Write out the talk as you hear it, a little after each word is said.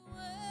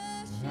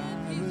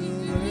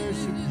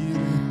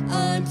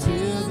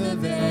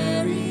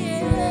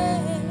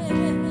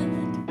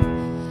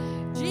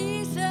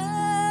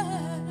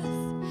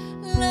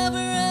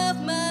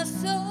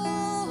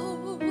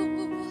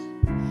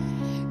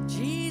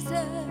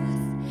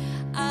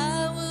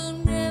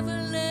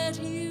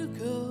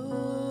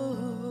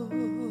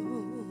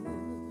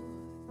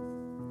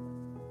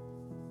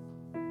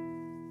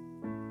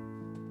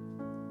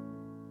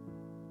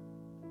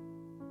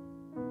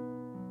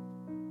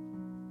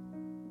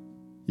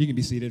You can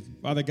be seated.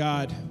 Father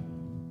God,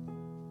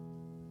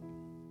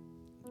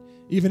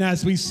 even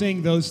as we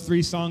sing those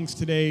 3 songs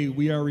today,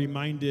 we are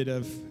reminded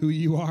of who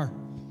you are.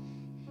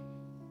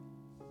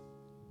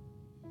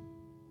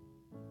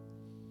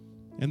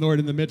 And Lord,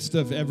 in the midst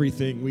of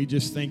everything, we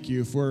just thank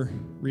you for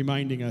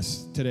reminding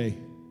us today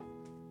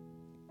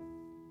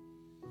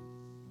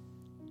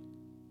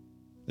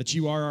that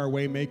you are our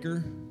way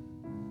maker.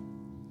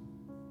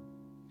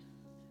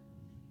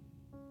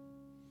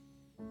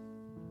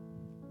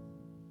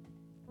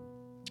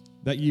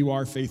 That you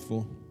are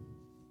faithful.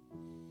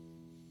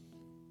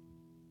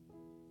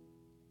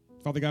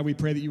 Father God, we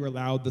pray that you are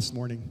loud this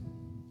morning,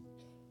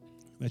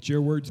 that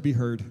your words be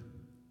heard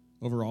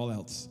over all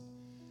else,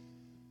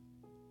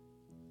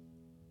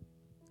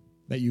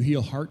 that you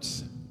heal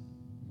hearts,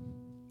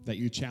 that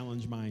you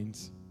challenge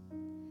minds,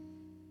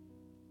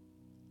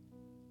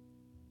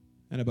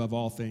 and above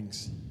all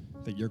things,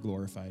 that you're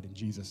glorified. In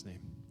Jesus'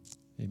 name,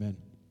 amen.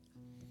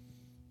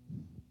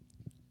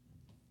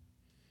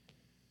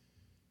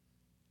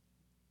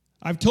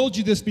 I've told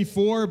you this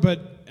before,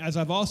 but as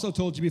I've also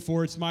told you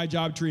before, it's my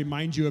job to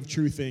remind you of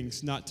true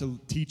things, not to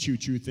teach you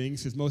true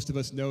things, because most of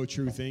us know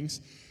true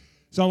things.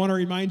 So I want to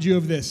remind you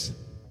of this.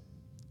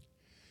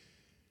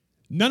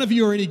 None of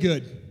you are any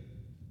good.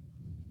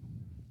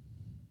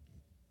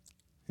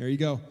 There you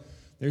go.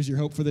 There's your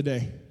hope for the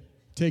day.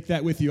 Take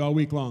that with you all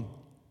week long.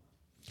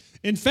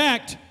 In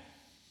fact,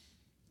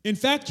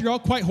 you're all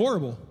quite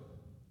horrible.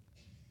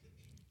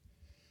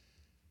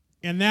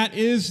 And that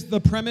is the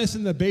premise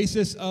and the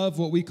basis of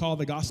what we call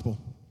the gospel.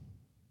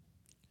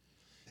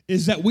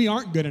 Is that we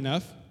aren't good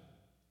enough,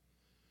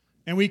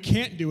 and we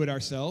can't do it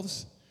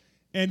ourselves,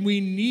 and we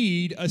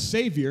need a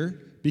Savior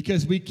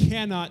because we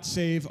cannot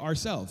save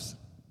ourselves.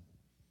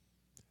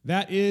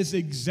 That is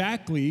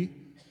exactly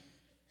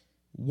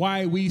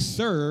why we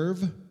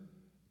serve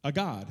a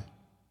God.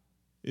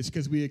 It's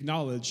because we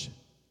acknowledge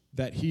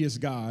that He is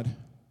God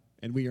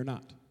and we are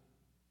not.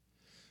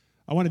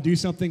 I want to do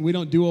something. We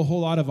don't do a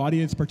whole lot of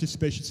audience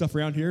participation stuff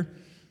around here,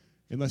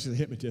 unless you're a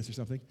hypnotist or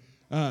something.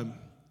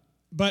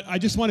 But I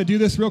just want to do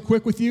this real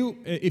quick with you.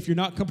 If you're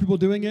not comfortable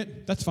doing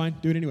it, that's fine.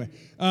 Do it anyway.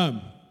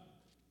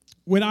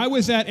 When I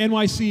was at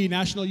NYC,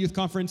 National Youth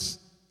Conference,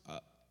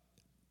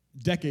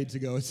 decades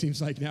ago, it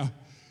seems like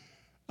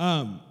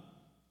now,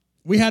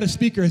 we had a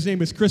speaker. His name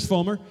was Chris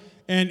Fulmer.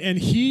 And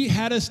he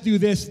had us do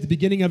this at the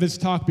beginning of his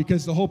talk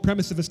because the whole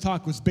premise of his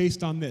talk was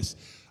based on this.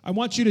 I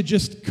want you to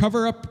just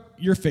cover up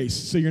your face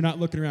so you're not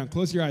looking around.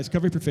 Close your eyes.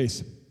 Cover up your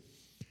face.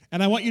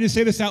 And I want you to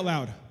say this out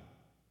loud.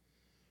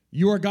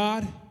 You are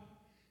God,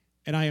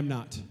 and I am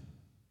not.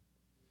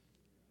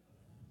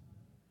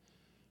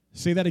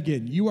 Say that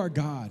again. You are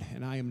God,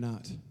 and I am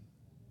not.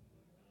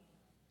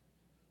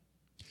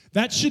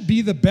 That should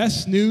be the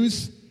best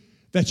news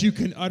that you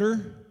can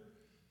utter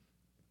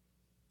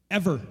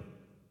ever.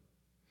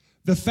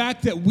 The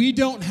fact that we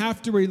don't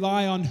have to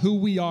rely on who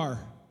we are.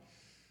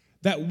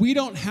 That we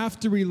don't have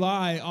to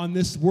rely on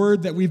this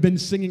word that we've been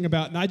singing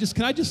about. And I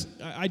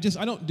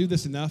don't do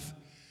this enough.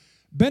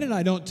 Ben and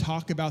I don't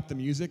talk about the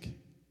music.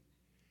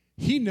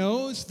 He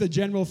knows the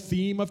general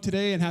theme of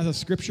today and has a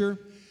scripture.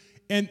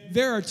 And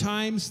there are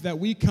times that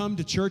we come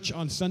to church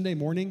on Sunday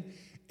morning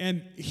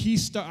and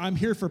I'm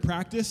here for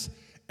practice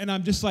and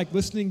I'm just like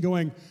listening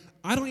going,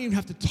 I don't even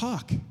have to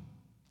talk.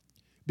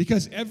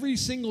 Because every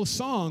single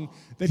song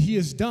that he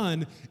has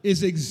done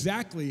is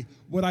exactly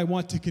what I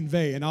want to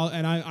convey. And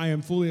I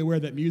am fully aware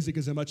that music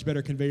is a much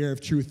better conveyor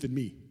of truth than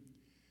me.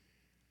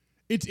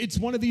 It's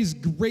one of these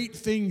great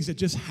things that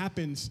just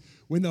happens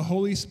when the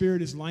Holy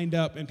Spirit is lined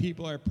up and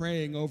people are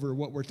praying over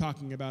what we're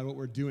talking about, what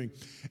we're doing.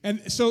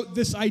 And so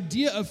this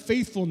idea of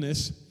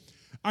faithfulness,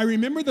 I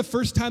remember the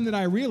first time that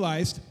I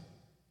realized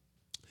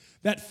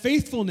that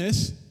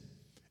faithfulness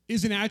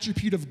is an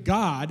attribute of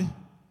God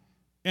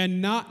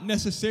and not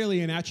necessarily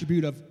an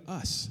attribute of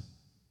us.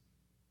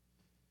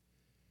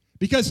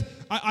 Because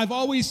I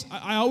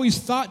always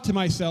thought to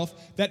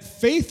myself that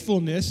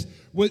faithfulness,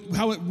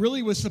 how it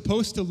really was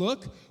supposed to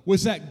look,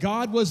 was that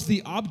God was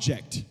the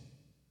object,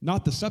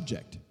 not the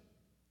subject.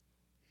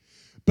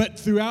 But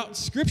throughout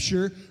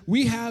Scripture,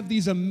 we have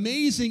these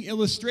amazing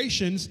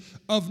illustrations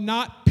of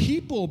not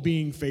people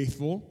being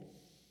faithful,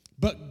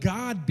 but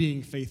God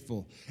being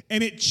faithful.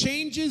 And it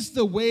changes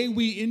the way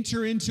we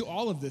enter into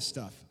all of this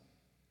stuff.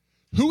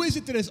 Who is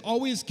it that has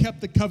always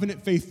kept the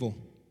covenant faithful?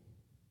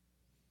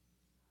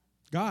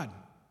 God.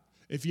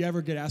 If you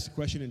ever get asked a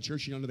question in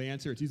church, you don't know the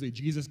answer, it's usually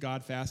Jesus,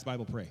 God, fast,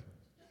 Bible, pray.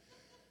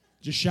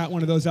 Just shout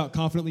one of those out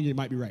confidently, you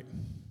might be right.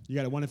 You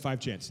got a 1 in 5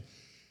 chance.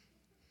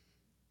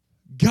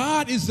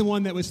 God is the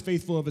one that was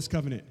faithful of his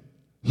covenant.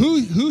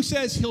 Who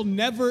says he'll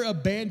never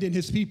abandon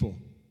his people?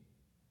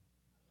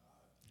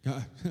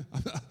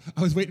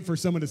 I was waiting for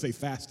someone to say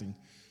fasting.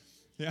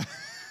 Yeah.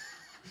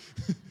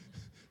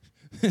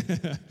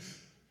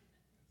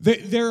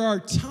 There are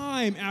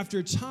time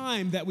after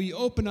time that we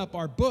open up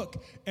our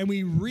book and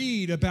we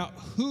read about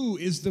who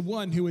is the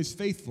one who is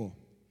faithful.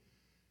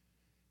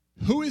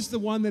 Who is the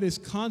one that is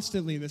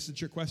constantly, and this is a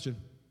trick question,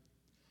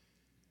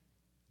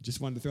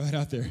 just wanted to throw that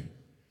out there.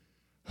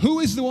 Who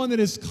is the one that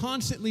is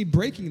constantly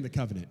breaking the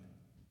covenant?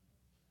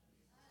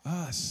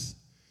 Us.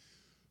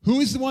 Who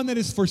is the one that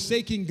is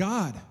forsaking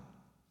God?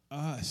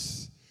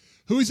 Us.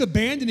 Who is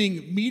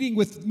abandoning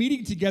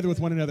meeting together with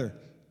one another?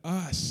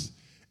 Us.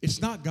 It's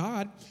not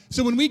God.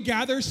 So when we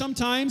gather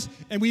sometimes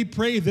and we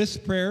pray this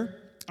prayer,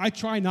 I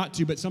try not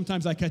to, but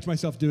sometimes I catch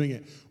myself doing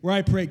it, where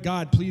I pray,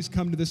 God, please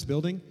come to this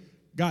building.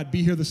 God,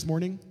 be here this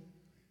morning.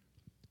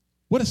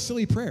 What a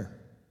silly prayer.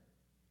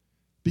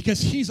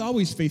 Because he's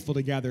always faithful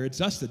to gather. It's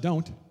us that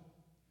don't.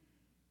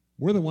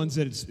 We're the ones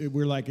that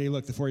we're like, hey,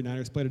 look, the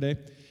 49ers play today,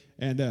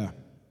 and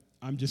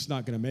I'm just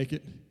not going to make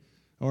it.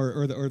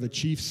 Or the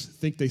Chiefs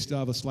think they still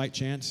have a slight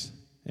chance,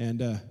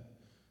 and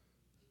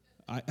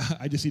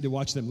I just need to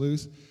watch them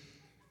lose.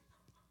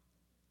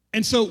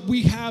 And so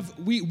we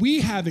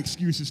have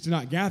excuses to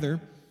not gather.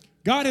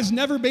 God has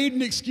never made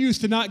an excuse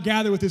to not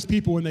gather with his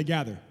people when they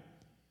gather.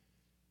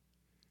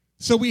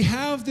 So we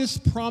have this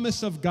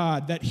promise of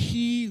God that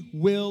he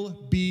will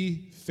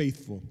be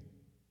faithful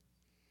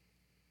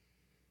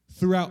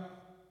throughout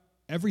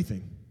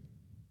everything.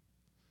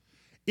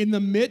 In the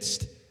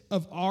midst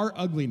of our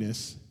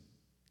ugliness,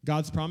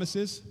 God's promise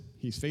is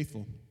he's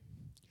faithful.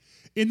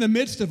 In the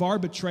midst of our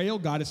betrayal,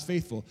 God is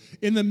faithful.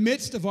 In the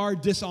midst of our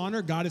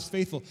dishonor, God is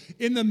faithful.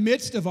 In the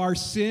midst of our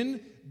sin,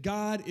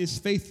 God is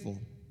faithful.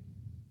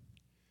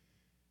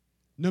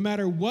 No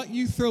matter what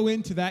you throw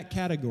into that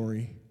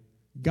category,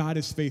 God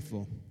is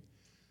faithful.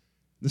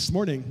 This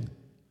morning,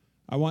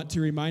 I want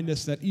to remind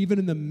us that even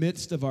in the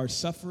midst of our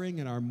suffering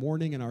and our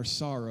mourning and our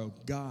sorrow,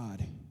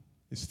 God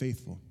is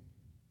faithful.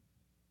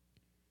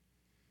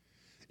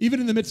 Even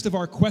in the midst of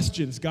our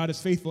questions, God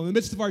is faithful. In the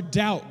midst of our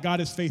doubt, God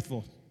is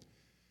faithful.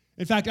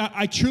 In fact,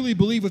 I truly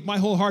believe with my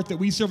whole heart that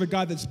we serve a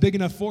God that's big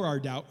enough for our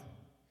doubt,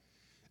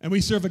 and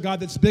we serve a God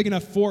that's big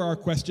enough for our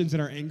questions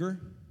and our anger.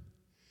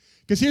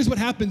 Because here's what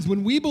happens.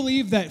 When we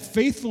believe that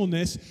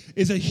faithfulness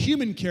is a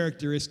human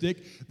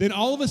characteristic, then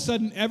all of a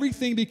sudden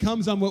everything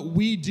becomes on what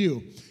we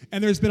do.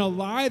 And there's been a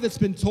lie that's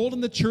been told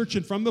in the church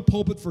and from the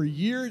pulpit for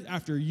year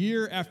after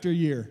year after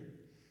year,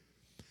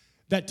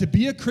 that to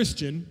be a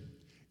Christian,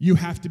 you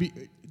have to be,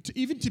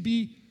 even to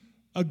be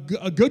a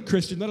good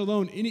Christian, let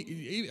alone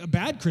a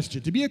bad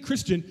Christian. To be a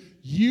Christian,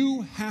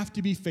 you have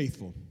to be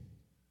faithful.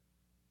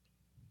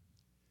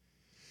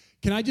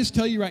 Can I just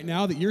tell you right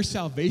now that your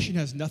salvation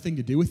has nothing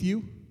to do with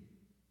you?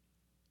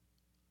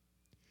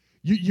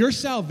 Your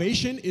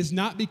salvation is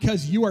not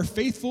because you are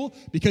faithful,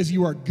 because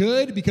you are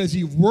good, because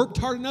you've worked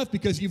hard enough,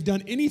 because you've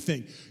done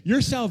anything.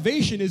 Your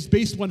salvation is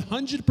based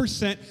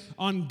 100%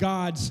 on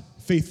God's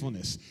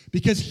faithfulness,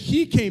 because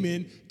he came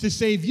in to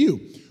save you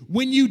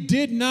when you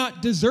did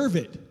not deserve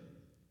it.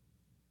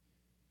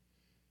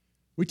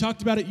 We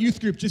talked about at youth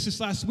group just this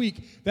last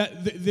week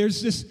that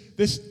there's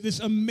this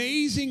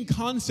amazing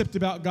concept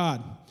about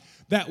God,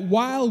 that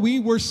while we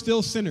were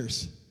still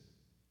sinners,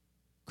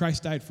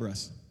 Christ died for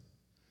us.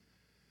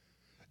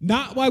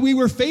 Not while we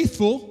were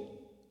faithful,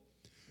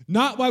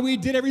 not while we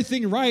did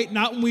everything right,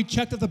 not when we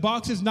checked off the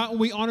boxes, not when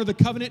we honored the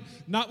covenant,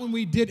 not when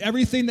we did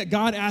everything that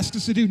God asked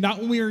us to do, not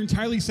when we were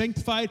entirely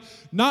sanctified,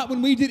 not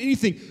when we did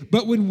anything,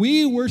 but when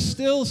we were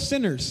still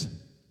sinners.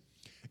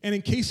 And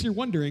in case you're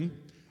wondering,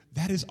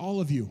 that is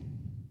all of you.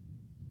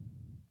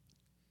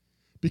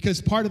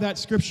 Because part of that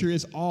scripture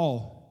is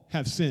all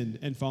have sinned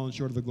and fallen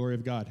short of the glory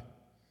of God.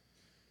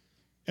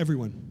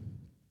 Everyone.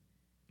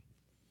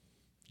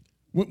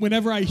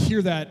 Whenever I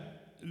hear that,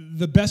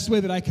 the best way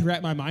that I can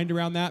wrap my mind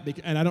around that,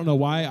 and I don't know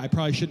why, I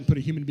probably shouldn't put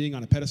a human being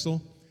on a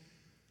pedestal,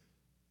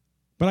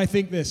 but I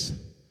think this: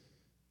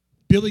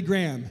 Billy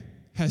Graham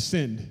has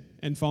sinned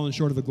and fallen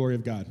short of the glory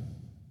of God.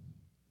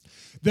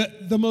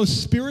 The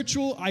most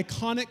spiritual,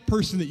 iconic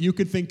person that you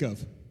could think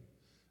of,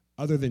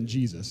 other than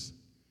Jesus,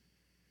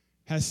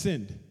 has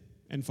sinned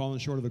and fallen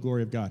short of the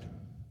glory of God.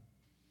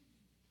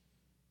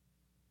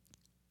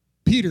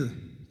 Peter,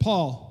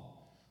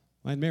 Paul,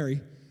 and Mary,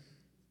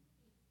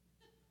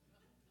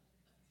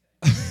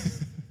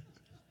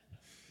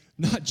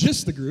 not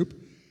just the group,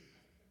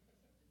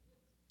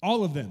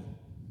 all of them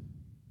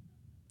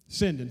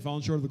sinned and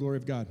fallen short of the glory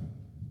of God.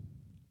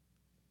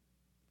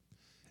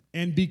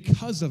 And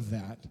because of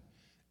that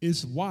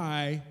is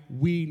why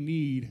we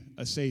need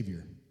a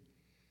Savior.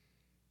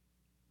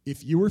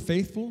 If you were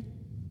faithful,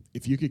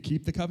 if you could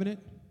keep the covenant,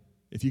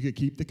 if you could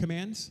keep the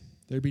commands,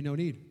 there'd be no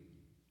need.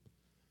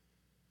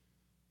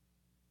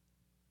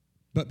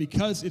 But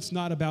because it's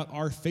not about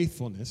our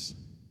faithfulness,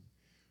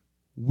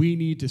 we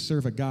need to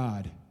serve a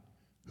God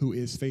who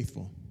is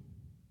faithful.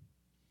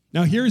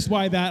 Now, here's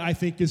why that, I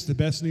think, is the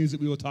best news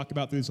that we will talk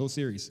about through this whole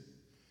series.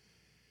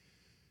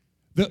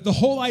 The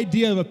whole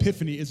idea of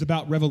Epiphany is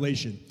about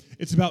revelation.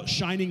 It's about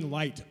shining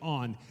light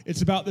on.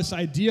 It's about this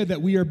idea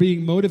that we are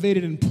being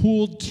motivated and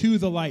pulled to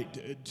the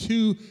light,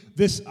 to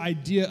this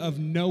idea of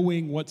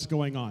knowing what's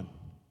going on.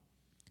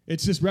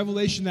 It's this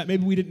revelation that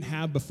maybe we didn't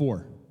have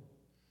before.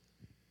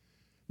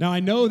 Now, I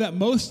know that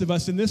most of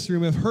us in this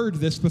room have heard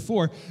this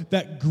before,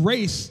 that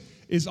grace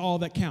is all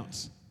that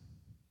counts.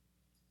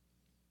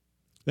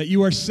 That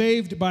you are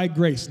saved by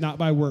grace, not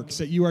by works.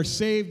 That you are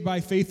saved by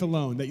faith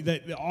alone.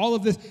 That all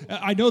of this,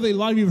 I know that a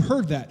lot of you have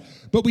heard that,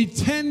 but we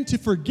tend to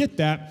forget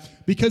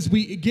that because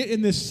we get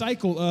in this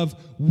cycle of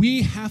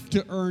we have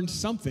to earn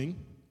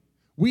something.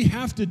 We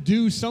have to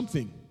do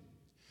something.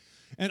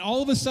 And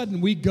all of a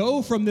sudden, we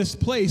go from this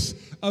place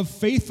of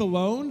faith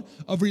alone,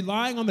 of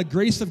relying on the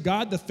grace of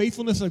God, the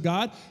faithfulness of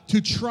God,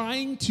 to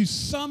trying to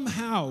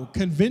somehow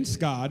convince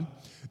God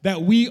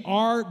that we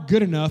are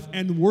good enough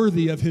and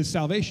worthy of his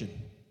salvation.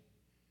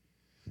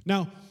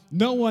 Now,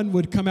 no one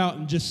would come out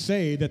and just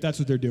say that that's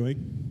what they're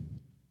doing,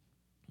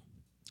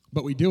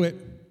 but we do it.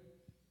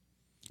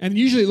 And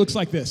usually it looks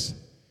like this.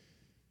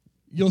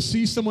 You'll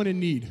see someone in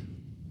need,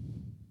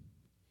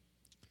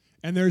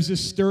 and there's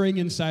this stirring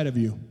inside of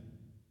you.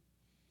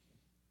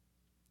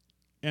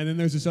 And then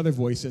there's this other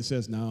voice that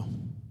says, no.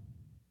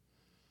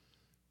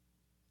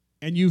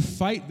 And you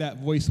fight that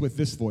voice with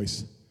this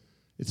voice.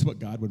 It's what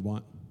God would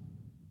want.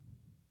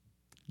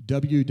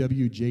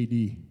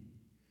 WWJD.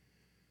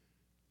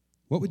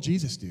 What would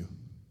Jesus do?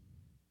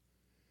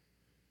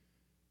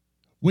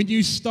 When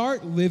you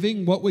start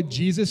living what would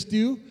Jesus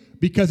do,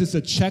 because it's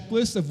a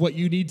checklist of what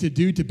you need to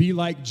do to be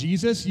like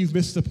Jesus, you've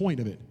missed the point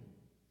of it.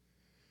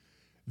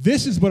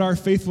 This is what our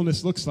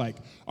faithfulness looks like.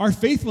 Our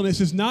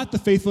faithfulness is not the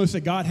faithfulness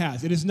that God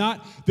has. It is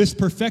not this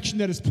perfection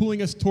that is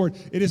pulling us toward.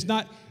 It is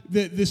not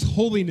this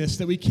holiness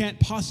that we can't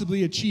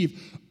possibly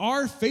achieve.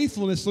 Our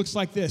faithfulness looks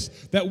like this,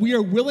 that we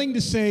are willing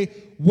to say,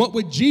 what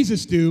would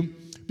Jesus do?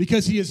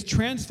 Because he has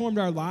transformed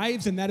our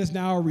lives, and that is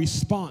now a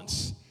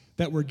response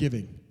that we're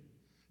giving,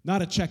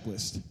 not a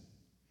checklist.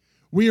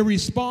 We are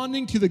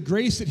responding to the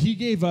grace that he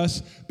gave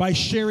us by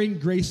sharing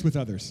grace with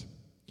others.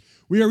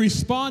 We are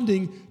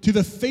responding to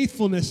the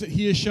faithfulness that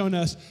he has shown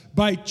us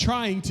by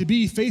trying to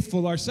be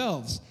faithful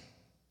ourselves,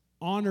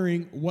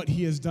 honoring what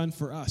he has done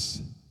for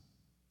us.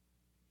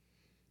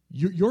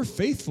 Your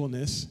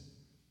faithfulness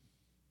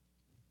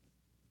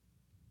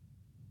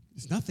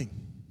is nothing.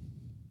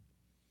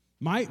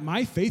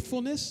 My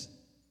faithfulness,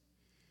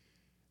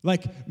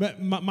 like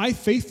my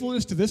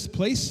faithfulness to this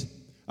place,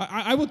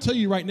 I will tell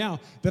you right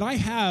now that I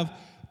have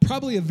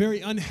probably a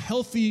very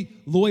unhealthy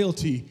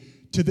loyalty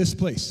to this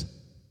place.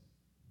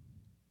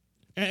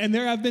 And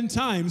there have been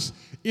times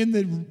in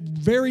the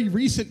very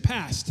recent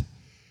past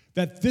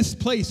that this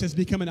place has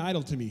become an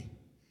idol to me.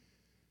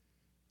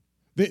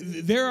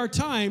 There are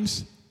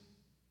times,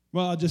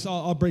 well,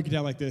 I'll break it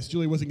down like this.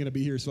 Julie wasn't going to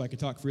be here so I could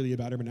talk freely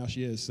about her, but now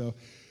she is. So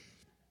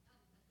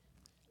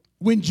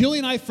when Julie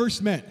and I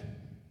first met,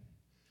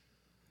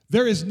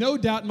 there is no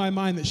doubt in my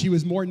mind that she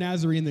was more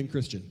Nazarene than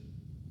Christian.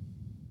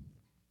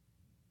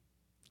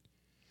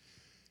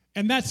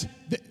 And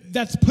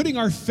that's putting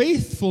our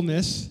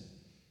faithfulness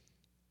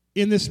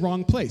in this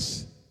wrong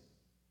place.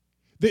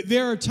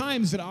 There are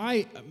times that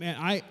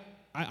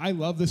I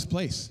love this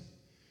place.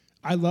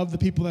 I love the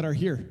people that are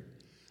here.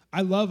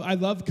 I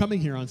love coming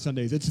here on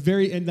Sundays.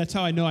 And that's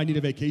how I know I need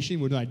a vacation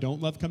when I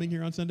don't love coming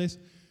here on Sundays.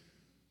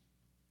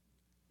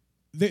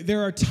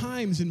 There are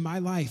times in my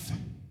life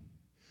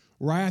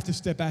where I have to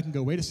step back and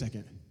go, wait a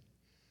second.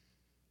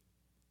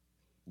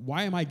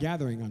 Why am I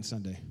gathering on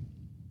Sunday?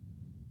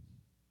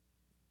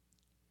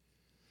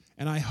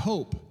 And I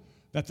hope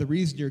that the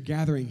reason you're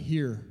gathering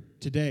here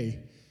today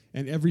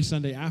and every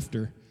Sunday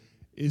after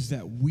is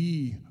that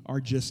we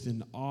are just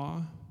in awe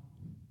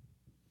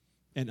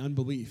and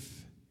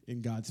unbelief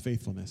in God's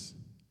faithfulness.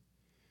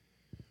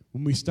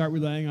 When we start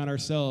relying on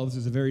ourselves,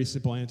 there's a very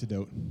simple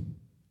antidote.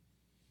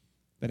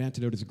 That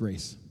antidote is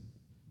grace.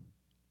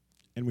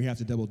 And we have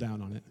to double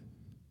down on it.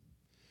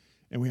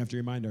 And we have to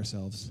remind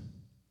ourselves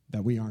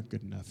that we aren't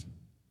good enough.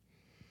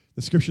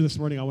 The scripture this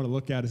morning I want to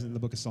look at is in the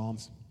book of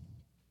Psalms.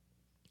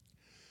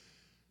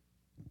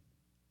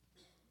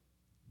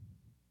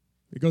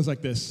 It goes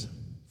like this.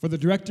 For the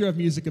director of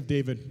music of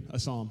David, a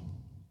psalm.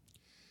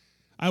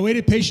 I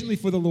waited patiently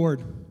for the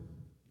Lord.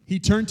 He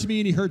turned to me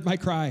and he heard my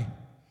cry.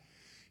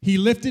 He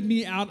lifted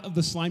me out of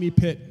the slimy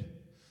pit,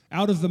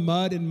 out of the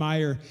mud and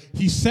mire.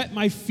 He set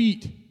my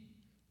feet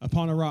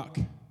upon a rock.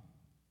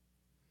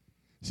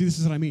 See, this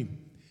is what I mean.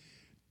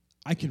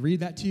 I can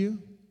read that to you,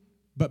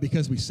 but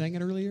because we sang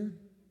it earlier,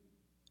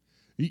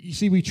 you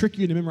see, we trick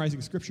you into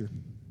memorizing scripture.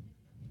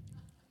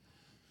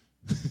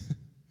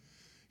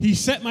 He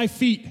set my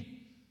feet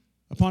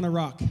upon a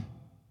rock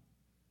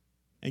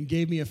and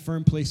gave me a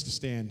firm place to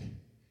stand.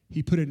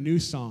 He put a new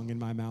song in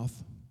my mouth,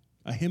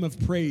 a hymn of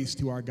praise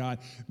to our God.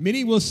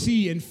 Many will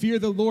see and fear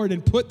the Lord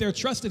and put their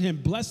trust in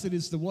him. Blessed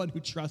is the one who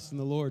trusts in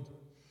the Lord,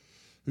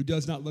 who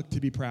does not look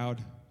to be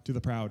proud, to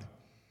the proud,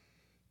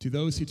 to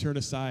those who turn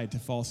aside to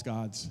false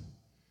gods.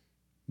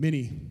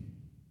 Many,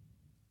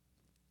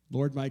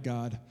 Lord my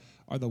God,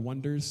 are the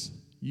wonders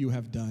you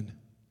have done.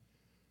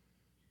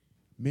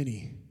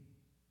 Many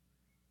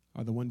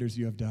are the wonders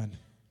you have done.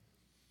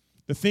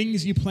 The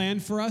things you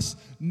planned for us,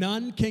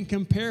 none can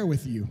compare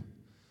with you.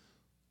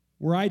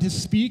 Were I to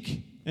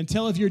speak and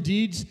tell of your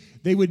deeds,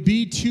 they would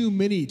be too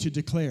many to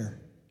declare.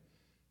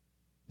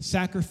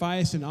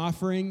 Sacrifice and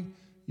offering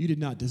you did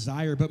not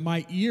desire, but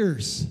my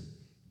ears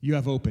you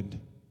have opened.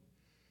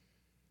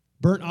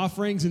 burnt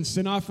offerings and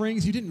sin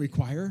offerings you didn't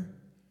require.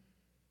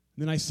 And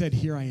then I said,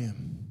 here I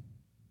am.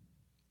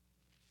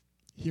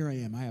 Here I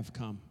am, I have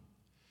come.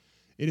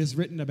 It is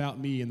written about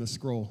me in the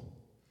scroll.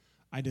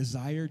 I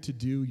desire to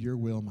do your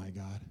will, my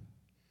God.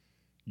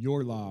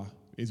 Your law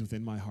is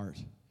within my heart.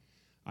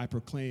 I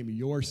proclaim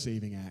your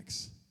saving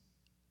acts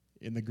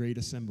in the great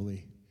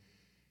assembly.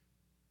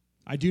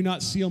 I do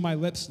not seal my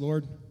lips,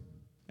 Lord,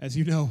 as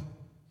you know.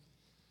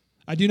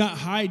 I do not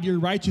hide your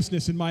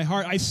righteousness in my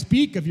heart. I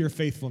speak of your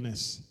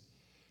faithfulness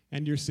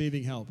and your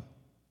saving help.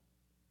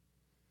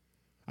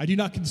 I do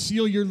not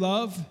conceal your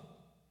love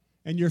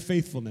and your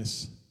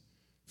faithfulness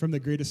from the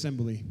great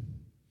assembly.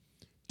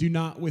 Do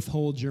not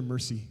withhold your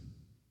mercy.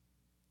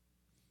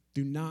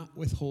 Do not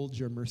withhold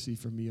your mercy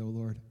from me, O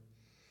Lord.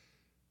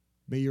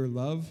 May your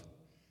love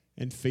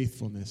and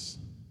faithfulness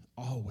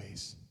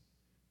always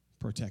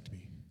protect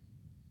me.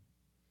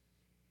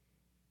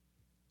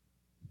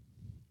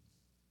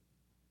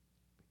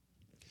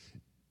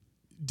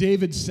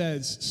 David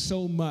says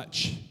so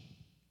much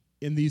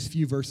in these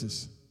few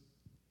verses.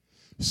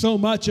 So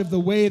much of the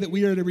way that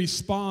we are to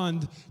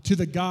respond to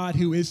the God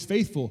who is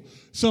faithful.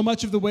 So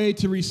much of the way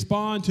to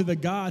respond to the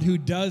God who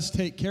does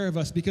take care of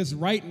us. Because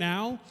right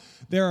now,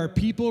 there are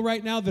people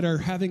right now that are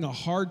having a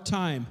hard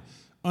time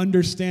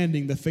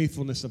understanding the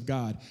faithfulness of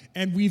God.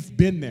 And we've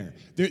been there.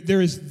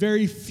 There is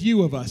very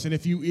few of us. And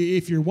if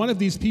you're one of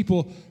these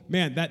people,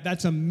 man,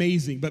 that's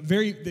amazing. But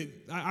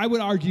I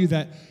would argue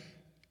that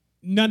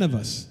none of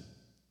us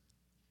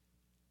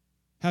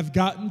have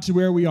gotten to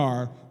where we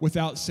are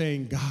without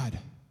saying, God,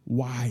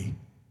 why?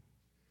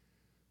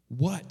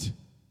 What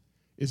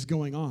is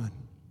going on?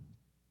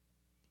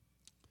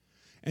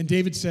 And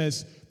David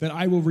says that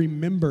I will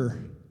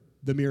remember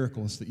the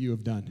miracles that you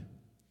have done.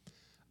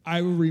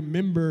 I will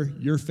remember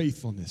your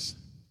faithfulness.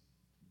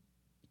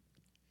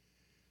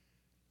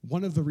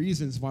 One of the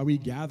reasons why we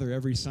gather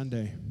every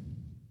Sunday,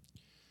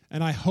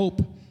 and I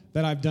hope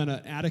that I've done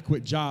an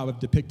adequate job of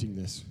depicting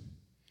this.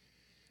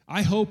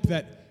 I hope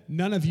that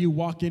none of you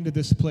walk into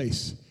this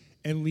place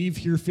and leave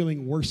here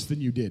feeling worse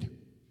than you did.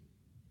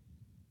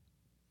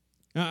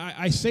 Now,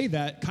 I say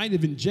that kind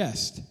of in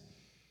jest,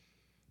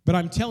 but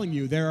I'm telling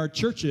you, there are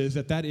churches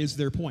that is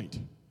their point.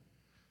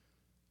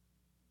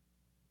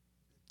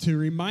 To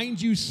remind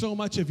you so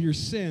much of your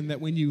sin that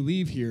when you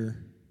leave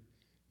here,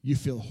 you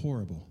feel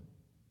horrible.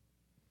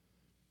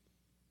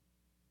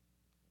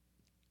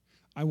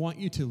 I want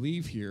you to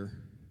leave here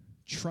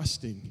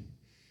trusting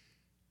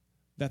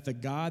that the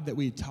God that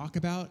we talk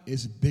about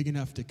is big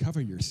enough to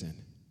cover your sin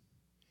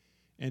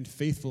and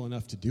faithful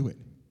enough to do it.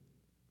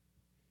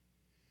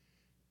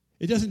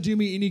 It doesn't do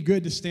me any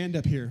good to stand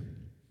up here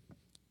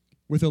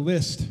with a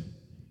list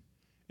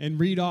and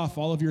read off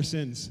all of your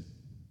sins,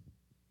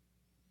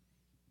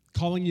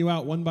 calling you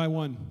out one by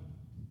one,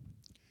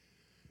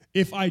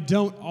 if I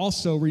don't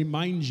also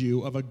remind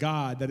you of a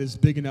God that is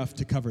big enough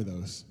to cover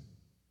those.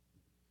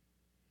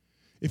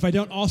 If I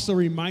don't also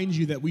remind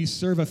you that we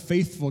serve a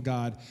faithful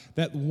God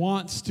that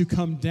wants to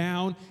come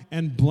down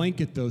and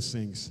blanket those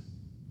things.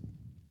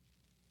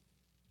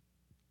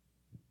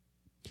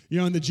 You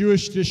know, in the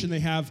Jewish tradition, they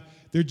have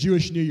their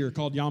Jewish New Year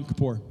called Yom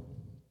Kippur.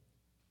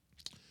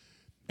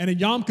 And in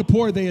Yom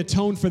Kippur, they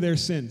atone for their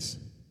sins.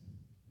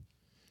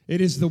 It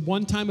is the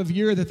one time of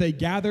year that they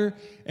gather,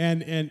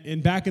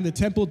 and back in the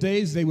temple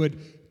days, they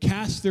would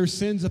cast their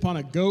sins upon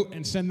a goat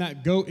and send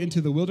that goat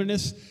into the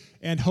wilderness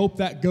and hope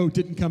that goat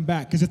didn't come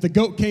back. Because if the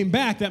goat came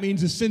back, that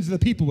means the sins of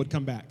the people would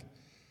come back.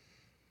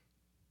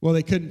 Well,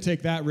 they couldn't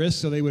take that risk,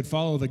 so they would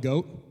follow the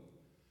goat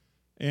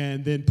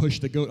and then push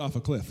the goat off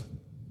a cliff.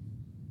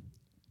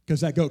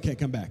 Because that goat can't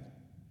come back.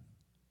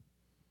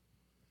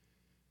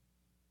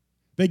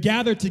 They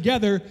gather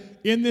together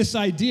in this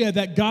idea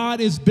that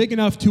God is big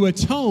enough to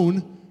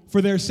atone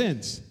for their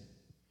sins.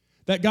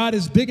 That God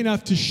is big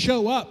enough to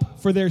show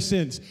up for their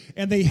sins.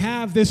 And they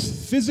have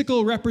this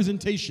physical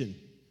representation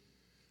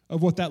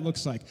of what that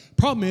looks like.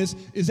 Problem is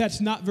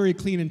that's not very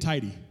clean and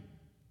tidy.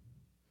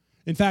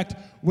 In fact,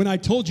 when I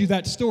told you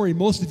that story,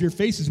 most of your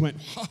faces went,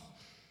 huh,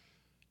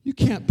 you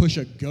can't push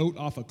a goat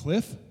off a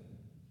cliff.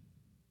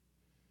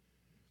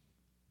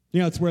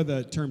 You know, it's where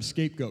the term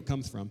scapegoat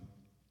comes from.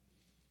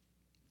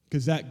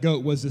 Because that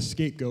goat was the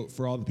scapegoat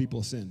for all the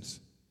people's sins.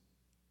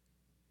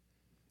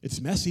 It's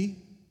messy.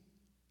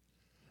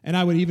 And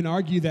I would even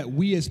argue that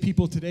we as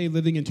people today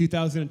living in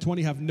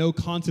 2020 have no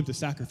concept of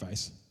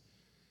sacrifice.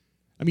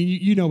 I mean,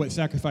 you know what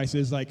sacrifice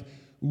is, like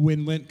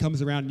when Lent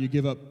comes around and you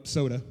give up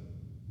soda.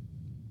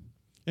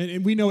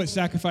 And we know what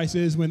sacrifice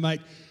is when,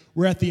 like,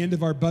 we're at the end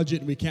of our budget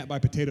and we can't buy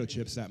potato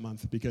chips that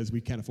month because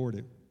we can't afford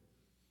it.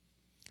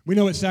 We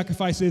know what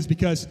sacrifice is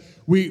because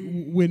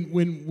when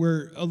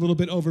we're a little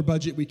bit over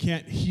budget, we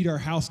can't heat our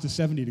house to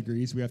 70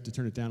 degrees. We have to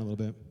turn it down a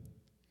little bit.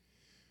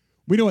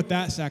 We know what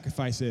that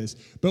sacrifice is.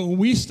 But when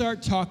we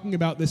start talking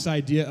about this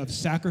idea of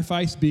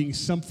sacrifice being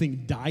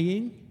something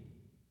dying,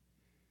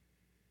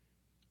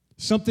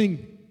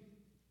 something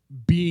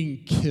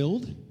being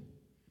killed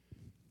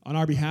on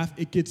our behalf,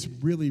 it gets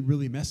really,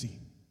 really messy.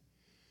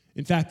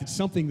 In fact, it's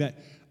something that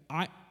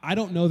I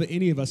don't know that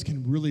any of us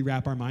can really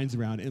wrap our minds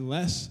around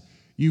unless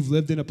you've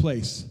lived in a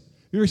place.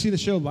 You ever seen the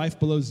show Life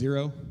Below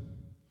Zero?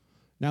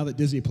 Now that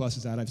Disney Plus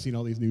is out, I've seen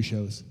all these new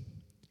shows.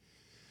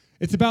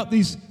 It's about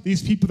these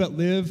people that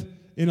live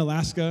in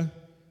Alaska,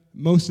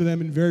 most of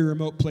them in very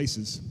remote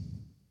places.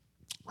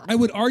 I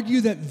would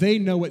argue that they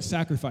know what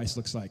sacrifice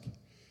looks like.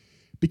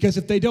 Because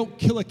if they don't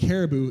kill a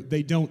caribou,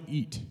 they don't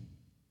eat.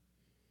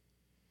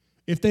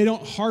 If they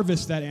don't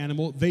harvest that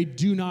animal, they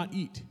do not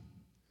eat.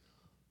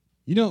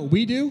 You know what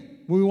we do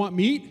when we want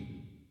meat?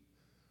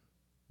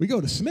 We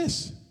go to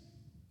Smith's.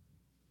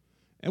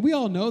 And we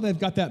all know they've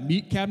got that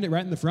meat cabinet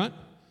right in the front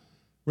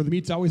where the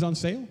meat's always on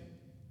sale.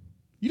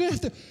 You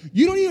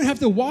don't even have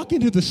to walk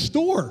into the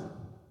store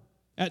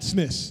at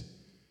Smith's.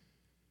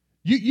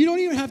 You don't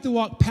even have to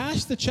walk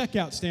past the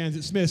checkout stands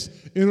at Smith's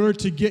in order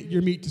to get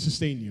your meat to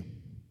sustain you.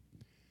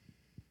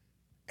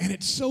 And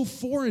it's so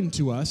foreign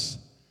to us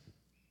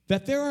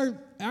that there are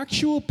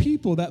actual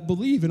people that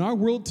believe in our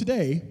world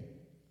today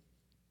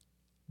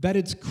that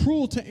it's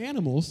cruel to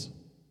animals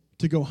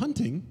to go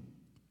hunting,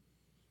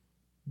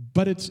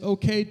 but it's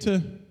okay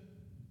to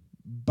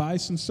buy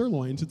some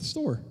sirloins at the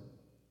store.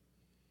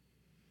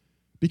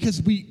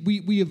 Because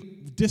we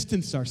have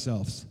distanced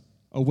ourselves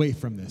away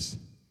from this.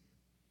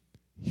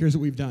 Here's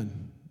what we've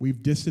done.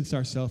 We've distanced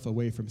ourselves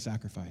away from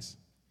sacrifice,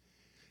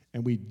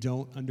 and we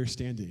don't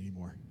understand it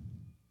anymore.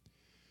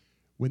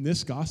 When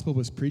this gospel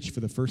was preached for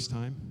the first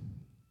time,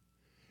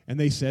 and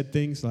they said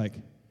things like,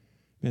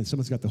 man,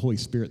 someone's got the Holy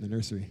Spirit in the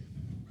nursery.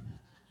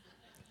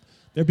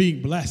 They're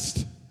being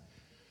blessed.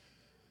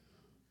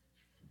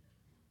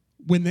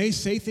 When they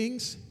say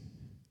things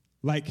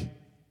like,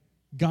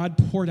 God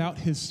poured out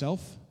his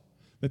self,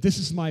 that this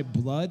is my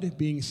blood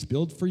being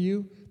spilled for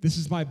you, this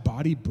is my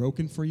body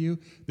broken for you,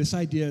 this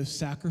idea of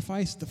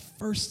sacrifice, the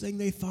first thing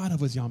they thought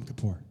of was Yom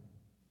Kippur.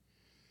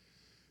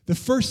 The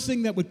first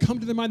thing that would come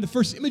to their mind, the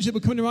first image that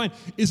would come to their mind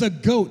is a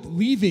goat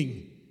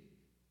leaving,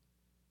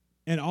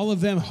 and all of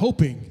them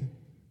hoping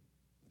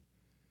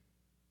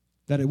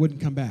that it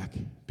wouldn't come back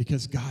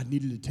because God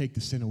needed to take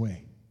the sin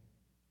away.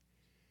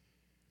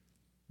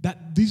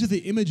 These are the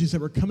images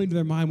that were coming to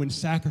their mind when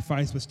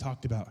sacrifice was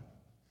talked about.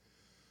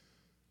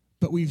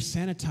 But we've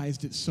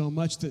sanitized it so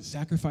much that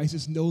sacrifice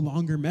is no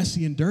longer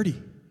messy and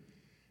dirty.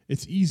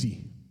 It's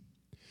easy.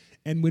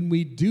 And when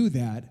we do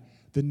that,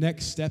 the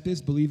next step is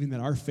believing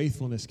that our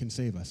faithfulness can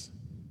save us.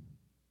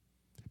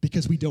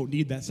 Because we don't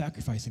need that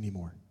sacrifice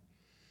anymore.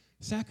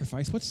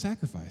 Sacrifice? What's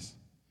sacrifice?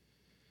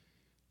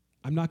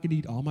 I'm not going to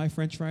eat all my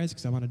French fries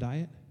because I'm on a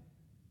diet?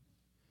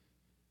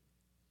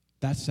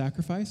 That's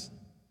sacrifice?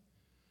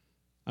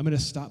 I'm going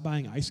to stop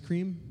buying ice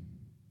cream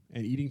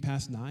and eating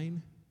past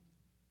 9?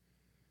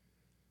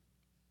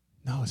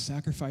 No,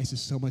 sacrifice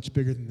is so much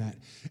bigger than that.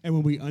 And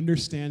when we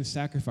understand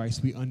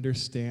sacrifice, we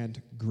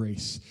understand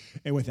grace.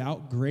 And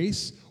without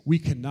grace, we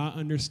cannot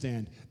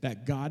understand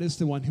that God is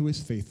the one who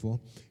is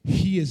faithful.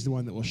 He is the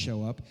one that will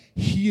show up.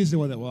 He is the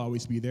one that will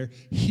always be there.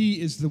 He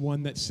is the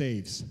one that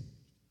saves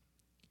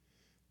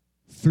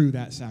through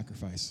that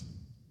sacrifice.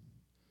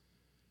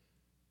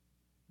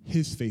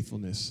 His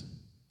faithfulness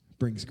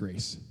brings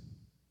grace.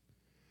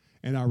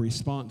 And our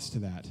response to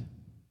that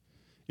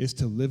is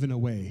to live in a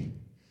way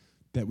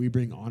that we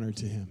bring honor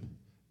to him,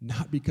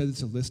 not because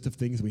it's a list of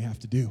things we have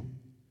to do,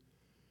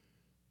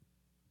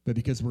 but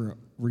because we're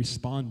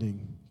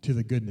responding to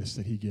the goodness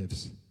that he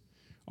gives.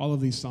 All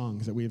of these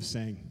songs that we have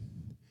sang,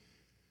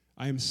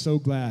 I am so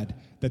glad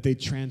that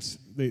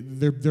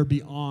they're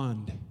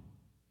beyond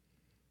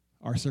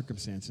our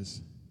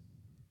circumstances.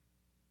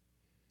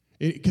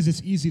 Because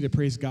it's easy to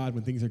praise God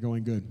when things are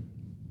going good.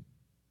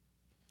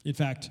 In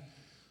fact,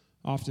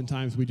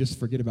 oftentimes we just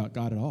forget about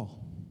God at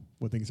all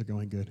when things are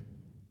going good.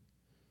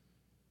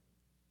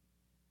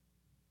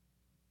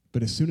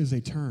 But as soon as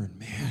they turn,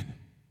 man,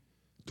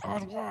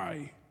 God,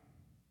 why?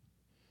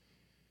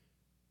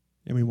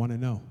 And we want to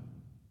know.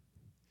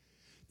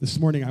 This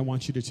morning, I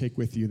want you to take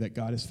with you that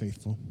God is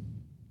faithful.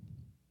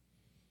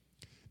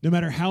 No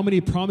matter how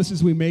many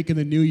promises we make in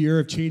the new year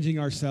of changing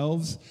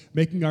ourselves,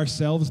 making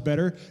ourselves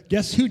better,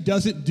 guess who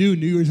doesn't do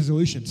New Year's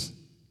resolutions?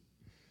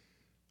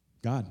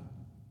 God,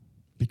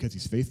 because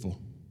he's faithful.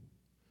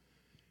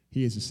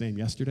 He is the same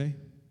yesterday,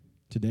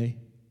 today,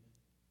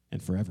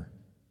 and forever.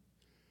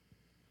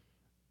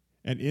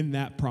 And in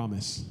that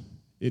promise,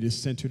 it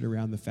is centered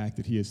around the fact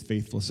that he is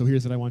faithful. So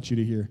here's what I want you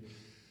to hear.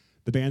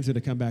 The band's going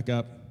to come back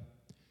up.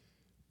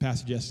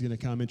 Pastor Jess is going to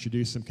come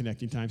introduce some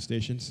connecting time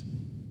stations.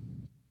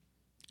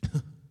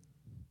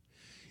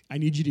 I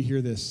need you to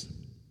hear this.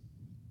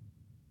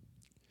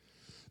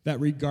 That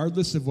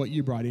regardless of what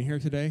you brought in here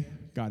today,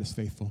 God is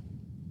faithful.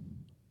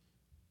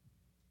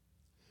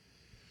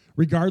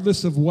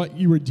 Regardless of what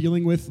you were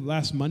dealing with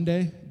last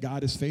Monday,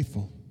 God is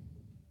faithful.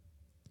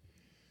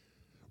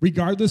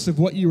 Regardless of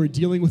what you were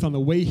dealing with on the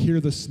way here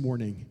this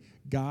morning,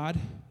 God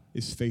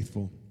is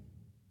faithful.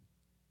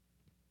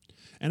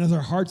 And as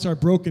our hearts are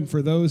broken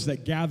for those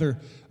that gather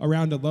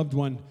around a loved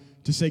one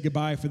to say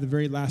goodbye for the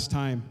very last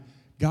time,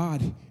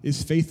 God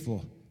is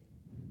faithful.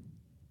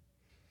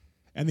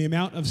 And the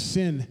amount of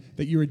sin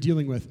that you are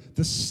dealing with,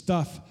 the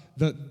stuff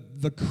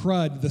the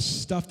crud, the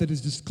stuff that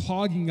is just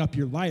clogging up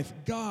your life.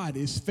 God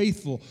is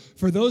faithful.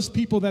 For those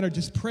people that are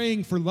just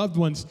praying for loved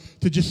ones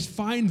to just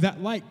find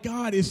that light,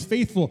 God is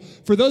faithful.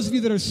 For those of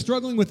you that are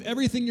struggling with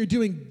everything you're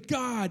doing,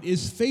 God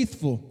is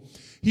faithful.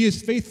 He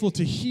is faithful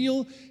to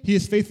heal, He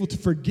is faithful to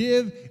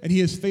forgive, and He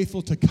is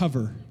faithful to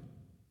cover.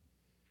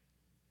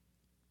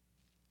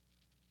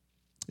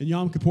 In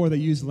Yom Kippur, they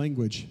use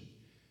language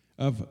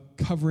of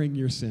covering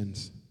your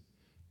sins,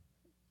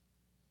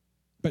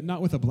 but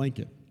not with a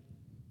blanket.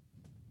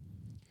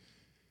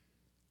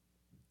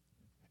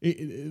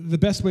 The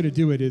best way to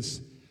do it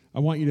is, I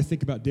want you to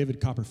think about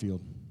David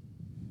Copperfield.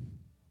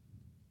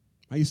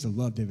 I used to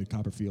love David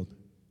Copperfield.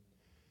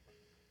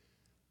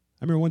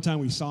 I remember one time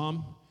we saw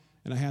him,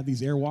 and I had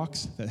these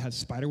airwalks that had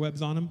spider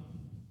webs on them.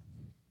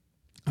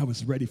 I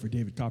was ready for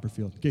David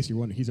Copperfield. In case you're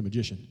wondering, he's a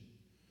magician.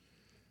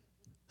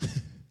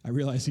 I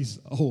realize he's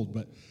old,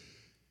 but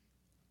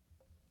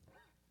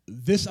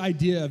this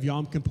idea of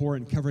Yom Kippur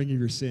and covering of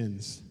your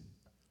sins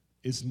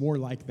is more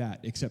like that,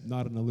 except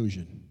not an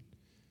illusion.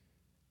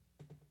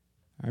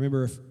 I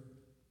remember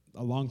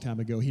a long time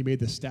ago, he made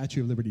the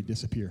Statue of Liberty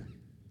disappear.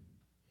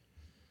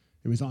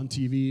 It was on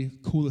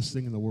TV, coolest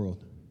thing in the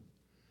world.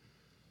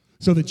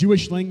 So the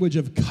Jewish language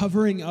of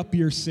covering up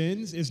your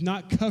sins is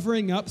not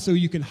covering up so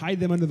you can hide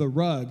them under the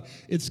rug.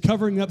 It's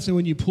covering up so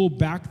when you pull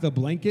back the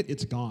blanket,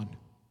 it's gone.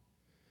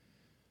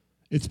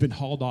 It's been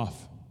hauled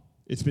off.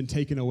 It's been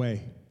taken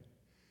away.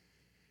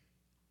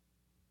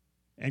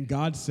 And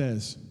God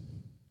says,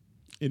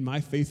 in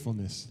my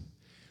faithfulness,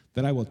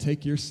 that I will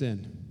take your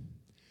sin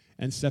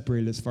and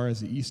separate it as far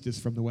as the east is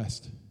from the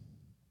west,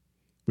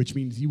 which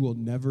means you will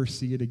never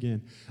see it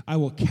again. I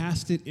will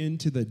cast it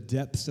into the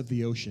depths of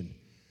the ocean.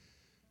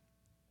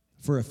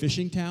 For a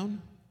fishing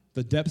town,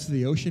 the depths of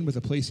the ocean was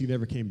a place you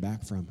never came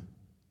back from.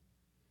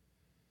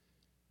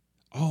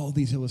 All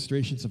these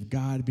illustrations of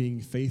God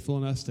being faithful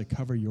in us to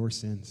cover your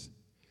sins,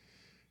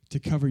 to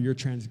cover your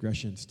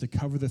transgressions, to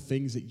cover the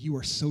things that you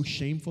are so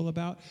shameful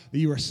about, that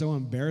you are so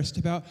embarrassed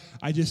about.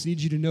 I just need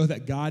you to know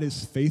that God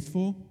is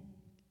faithful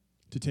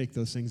to take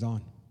those things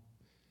on.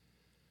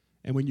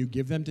 And when you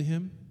give them to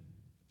Him,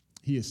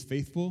 He is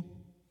faithful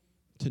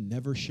to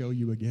never show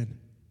you again.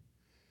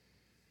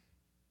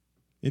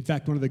 In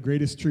fact, one of the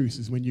greatest truths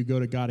is when you go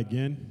to God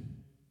again,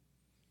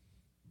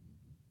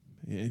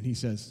 and He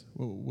says,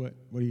 well, what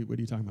are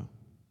you talking about?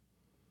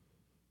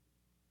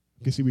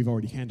 Because see, we've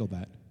already handled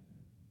that.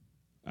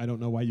 I don't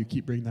know why you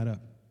keep bringing that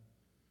up.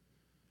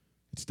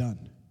 It's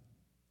done.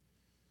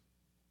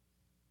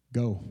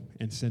 Go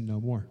and sin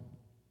no more.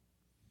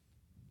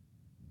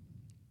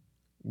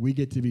 We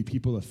get to be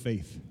people of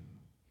faith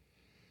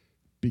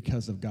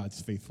because of God's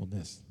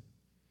faithfulness.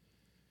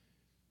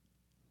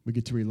 We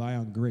get to rely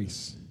on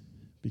grace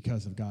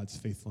because of God's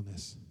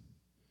faithfulness.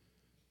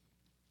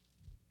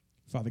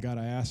 Father God,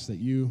 I ask that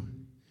you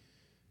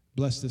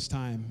bless this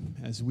time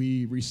as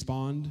we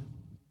respond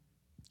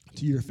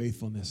to your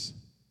faithfulness,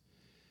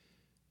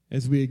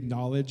 as we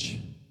acknowledge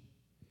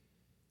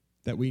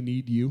that we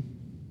need you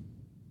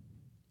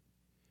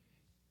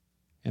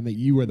and that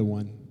you are the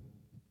one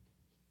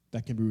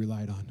that can be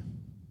relied on.